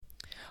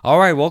All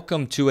right,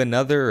 welcome to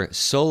another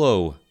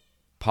solo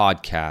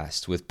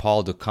podcast with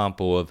Paul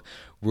DeCampo of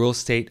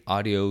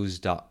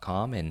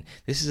realestateaudios.com. And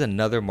this is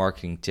another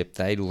marketing tip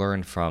that I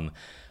learned from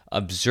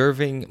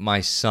observing my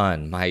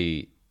son,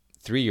 my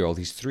 3-year-old,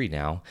 he's 3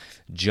 now,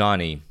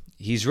 Johnny.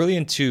 He's really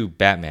into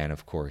Batman,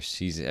 of course.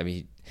 He's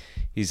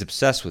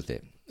obsessed with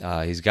it.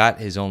 He's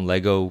got his own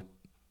Lego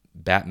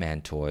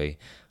Batman toy.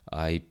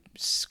 He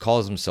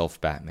calls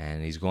himself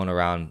Batman. He's going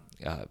around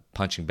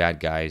punching bad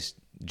guys,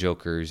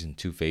 Jokers and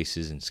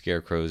Two-Faces and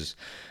Scarecrows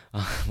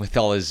with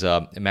all his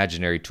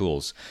imaginary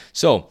tools.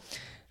 So,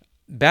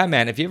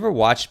 Batman, if you ever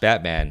watched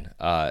Batman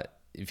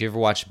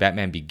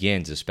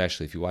Begins,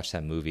 especially if you watch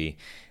that movie,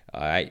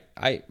 I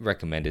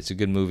recommend it. It's a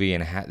good movie,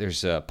 and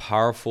there's a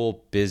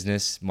powerful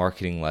business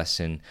marketing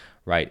lesson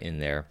right in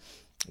there,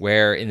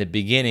 where in the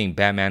beginning,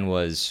 Batman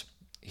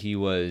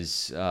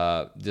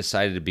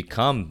decided to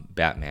become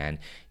Batman.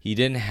 He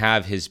didn't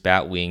have his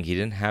Batwing. He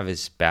didn't have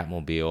his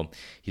Batmobile.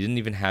 He didn't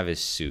even have his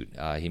suit.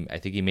 I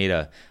think he made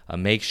a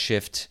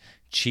makeshift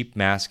cheap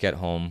mask at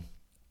home,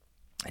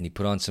 and he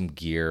put on some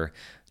gear.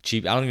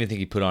 Cheap. I don't even think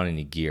he put on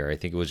any gear. I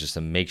think it was just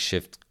a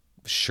makeshift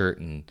shirt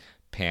and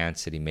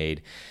pants that he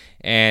made.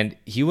 And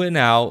he went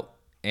out,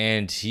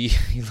 and he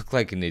looked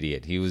like an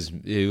idiot. He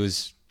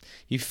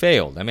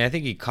failed. I mean, I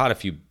think he caught a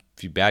few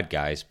bad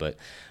guys, but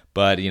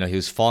he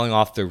was falling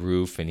off the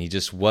roof, and he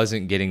just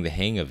wasn't getting the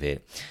hang of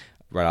it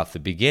right off the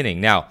beginning.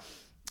 Now,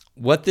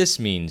 what this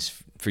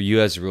means for you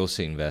as a real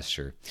estate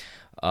investor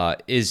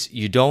is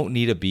you don't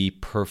need to be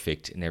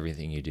perfect in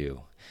everything you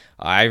do.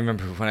 I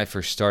remember when I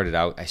first started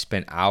out, I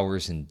spent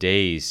hours and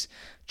days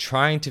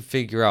trying to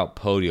figure out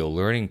Podio,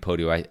 learning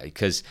Podio,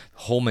 because the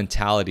whole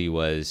mentality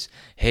was,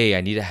 hey,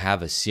 I need to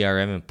have a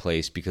CRM in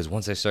place because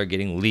once I start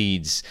getting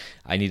leads,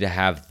 I need to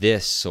have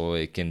this so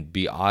it can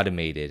be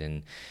automated.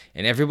 And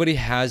everybody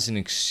has an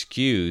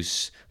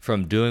excuse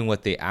from doing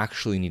what they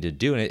actually need to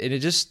do. And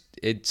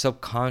it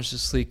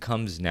subconsciously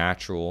comes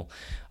natural.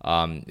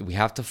 We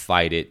have to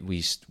fight it.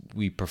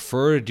 We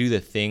prefer to do the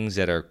things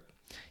that are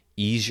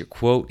easier,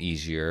 quote,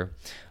 easier,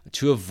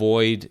 to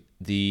avoid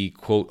the,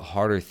 quote,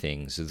 harder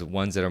things, the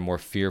ones that are more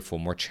fearful,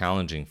 more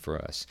challenging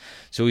for us.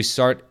 So we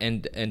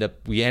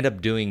end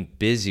up doing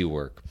busy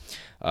work.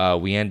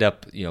 We end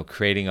up,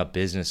 creating a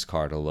business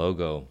card, a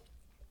logo.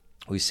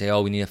 We say,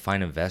 oh, we need to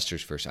find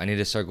investors first. I need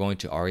to start going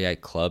to REI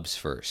clubs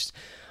first.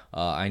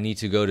 I need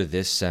to go to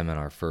this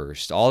seminar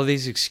first. All of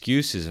these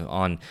excuses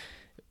on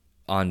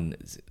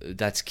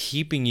that's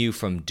keeping you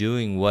from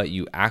doing what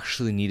you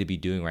actually need to be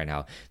doing right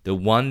now. The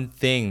one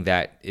thing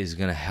that is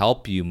going to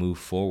help you move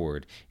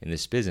forward in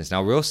this business.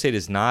 Now, real estate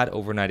is not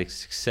overnight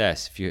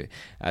success. If you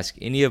ask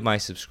any of my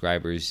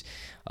subscribers,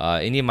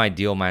 any of my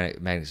Deal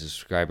Magnet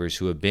subscribers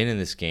who have been in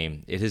this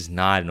game, it is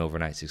not an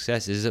overnight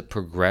success. It is a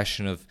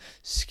progression of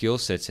skill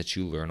sets that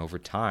you learn over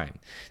time.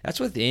 That's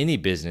with any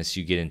business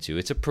you get into.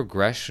 It's a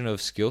progression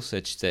of skill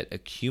sets that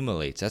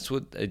accumulates. That's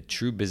what a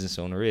true business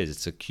owner is.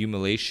 It's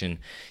accumulation.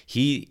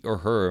 He or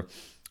her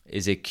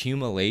is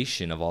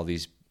accumulation of all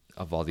these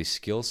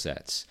skill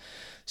sets.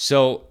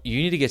 So you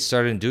need to get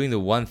started in doing the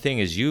one thing.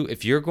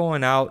 If you're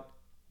going out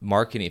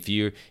marketing,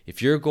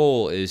 if your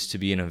goal is to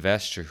be an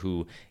investor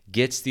who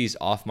gets these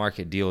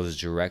off-market deals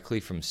directly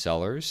from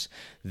sellers,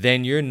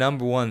 then your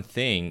number one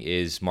thing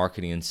is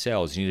marketing and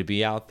sales. You need to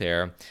be out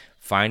there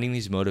finding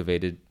these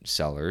motivated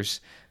sellers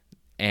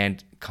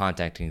and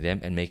contacting them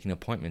and making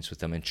appointments with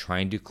them and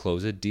trying to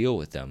close a deal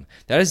with them.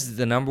 That is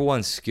the number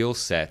one skill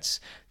sets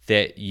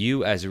that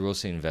you as a real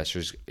estate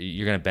investor,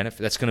 you're going to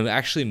benefit. That's going to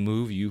actually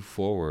move you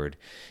forward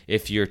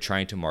if you're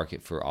trying to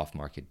market for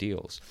off-market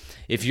deals.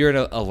 If you're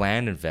a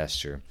land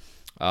investor,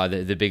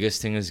 the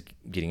biggest thing is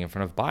getting in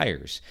front of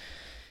buyers.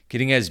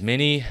 Getting as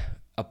many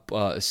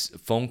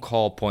phone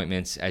call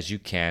appointments as you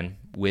can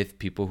with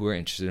people who are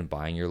interested in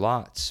buying your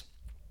lots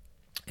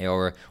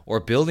or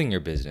building your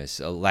business.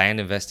 Land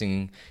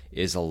investing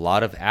is a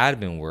lot of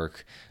admin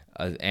work,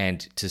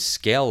 and to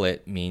scale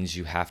it means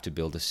you have to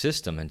build a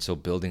system. And so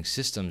building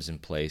systems in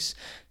place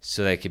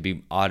so that it can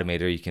be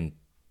automated, or you can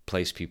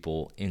place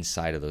people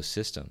inside of those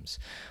systems.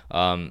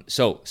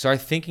 So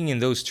start thinking in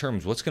those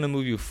terms. What's going to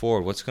move you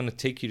forward? What's going to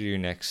take you to your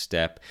next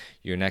step,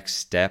 your next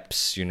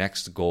steps, your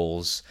next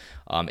goals?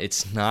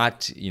 It's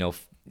not,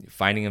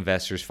 finding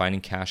investors, finding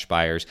cash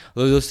buyers.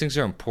 Those things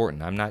are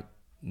important. I'm not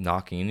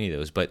knocking any of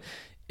those. But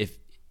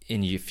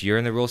if you're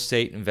in the real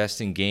estate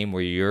investing game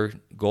where your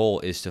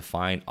goal is to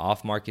find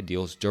off-market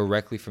deals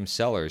directly from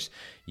sellers,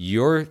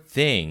 your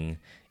thing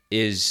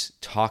is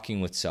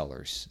talking with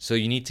sellers. So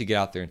you need to get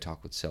out there and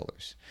talk with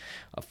sellers.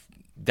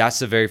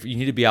 You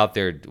need to be out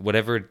there,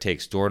 whatever it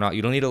takes, door knock.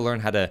 You don't need to learn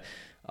how to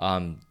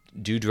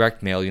do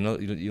direct mail. You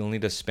don't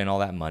need to spend all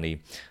that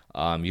money.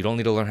 You don't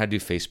need to learn how to do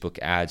Facebook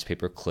ads,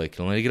 pay-per-click.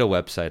 You don't need to get a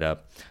website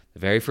up. The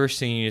very first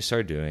thing you need to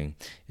start doing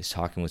is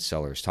talking with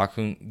sellers,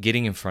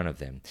 getting in front of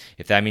them.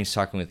 If that means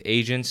talking with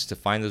agents to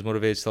find those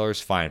motivated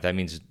sellers, fine. If that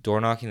means door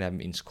knocking, that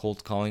means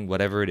cold calling,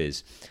 whatever it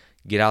is,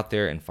 get out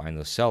there and find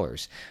those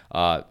sellers.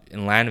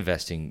 In land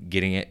investing,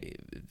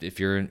 if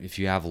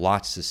you have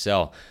lots to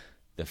sell,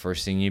 the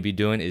first thing you'd be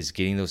doing is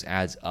getting those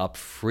ads up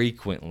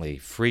frequently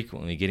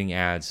getting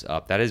ads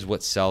up. That is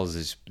what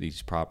sells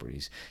these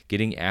properties.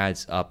 Getting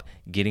ads up,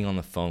 getting on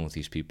the phone with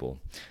these people,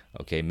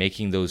 okay,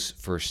 making those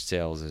first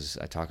sales, as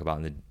I talk about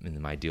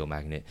in my Deal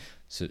Magnet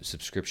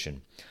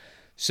subscription.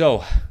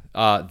 So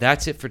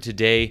that's it for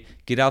today.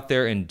 Get out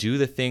there and do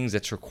the things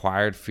that's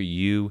required for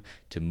you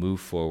to move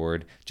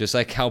forward. Just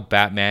like how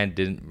Batman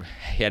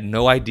he had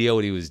no idea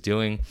what he was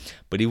doing,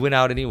 but he went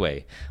out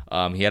anyway.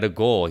 He had a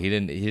goal. He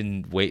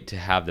didn't wait to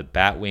have the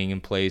Batwing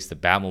in place, the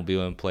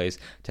Batmobile in place,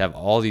 to have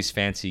all these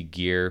fancy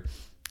gear.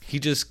 He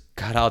just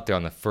got out there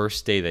on the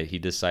first day that he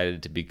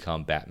decided to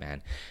become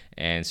Batman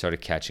and started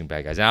catching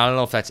bad guys. And I don't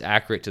know if that's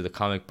accurate to the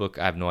comic book.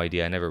 I have no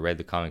idea. I never read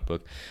the comic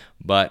book.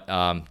 But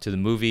to the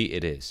movie,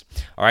 it is.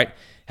 All right.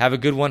 Have a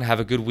good one. Have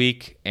a good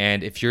week.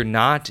 And if you're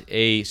not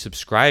a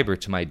subscriber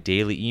to my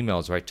daily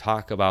emails where I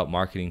talk about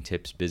marketing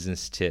tips,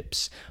 business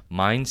tips,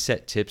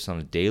 mindset tips on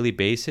a daily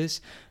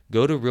basis,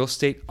 go to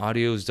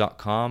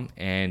realestateaudios.com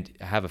and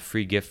I have a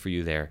free gift for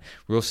you there.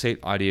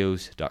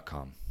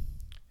 realestateaudios.com.